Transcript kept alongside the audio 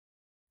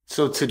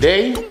So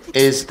today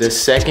is the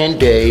second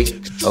day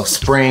of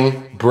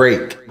spring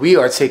break. We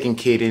are taking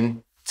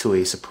Kaden to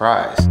a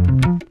surprise.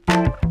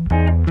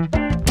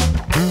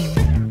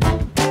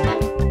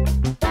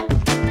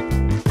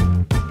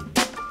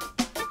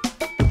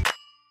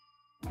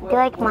 You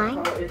like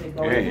mine?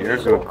 Yeah,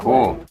 yours are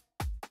cool.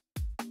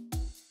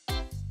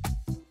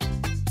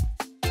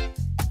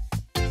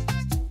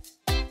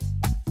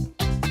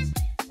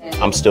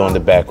 I'm still in the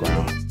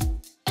background.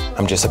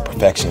 I'm just a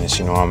perfectionist,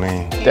 you know what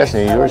I mean?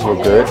 Destiny, yours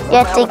look good. You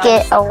have to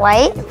get a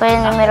white, put it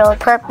in the middle of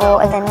purple,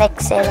 and then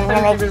mix it, and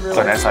then make it.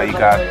 So that's how you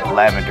got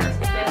lavender.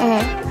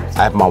 Mm-hmm.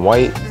 I have my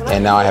white,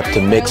 and now I have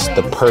to mix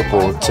the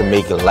purple to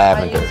make it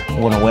lavender.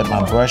 I'm gonna wet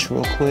my brush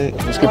real quick.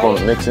 Just keep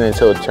on mixing it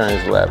until it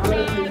turns lavender.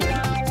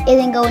 And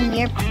then go in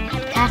here,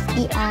 past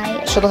the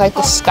eye. It should look like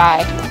the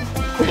sky.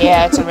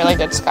 Yeah, it's a really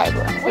good sky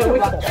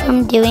blue.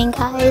 I'm doing,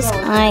 guys,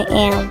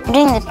 I'm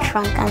doing the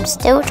trunk. I'm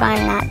still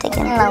trying not to get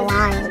in the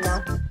lines.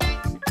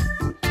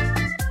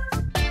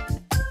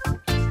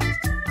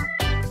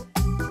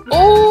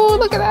 Oh,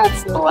 look at that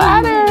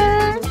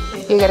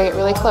splatter. You gotta get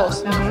really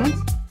close.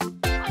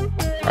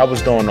 I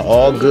was doing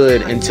all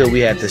good until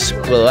we had the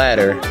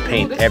splatter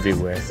paint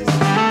everywhere.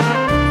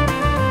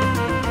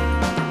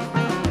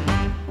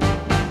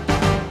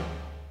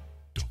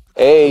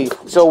 Hey,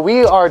 so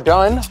we are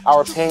done.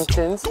 Our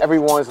paintings,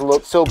 everyone's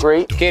looked so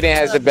great. Kaden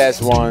has the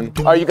best one.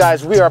 All right, you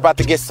guys, we are about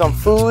to get some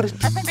food.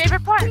 That's my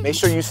favorite part. Make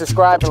sure you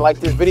subscribe and like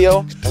this video,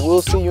 and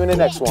we'll see you in the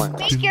next one.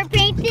 Make your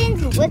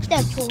paintings with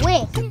the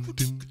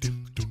twist.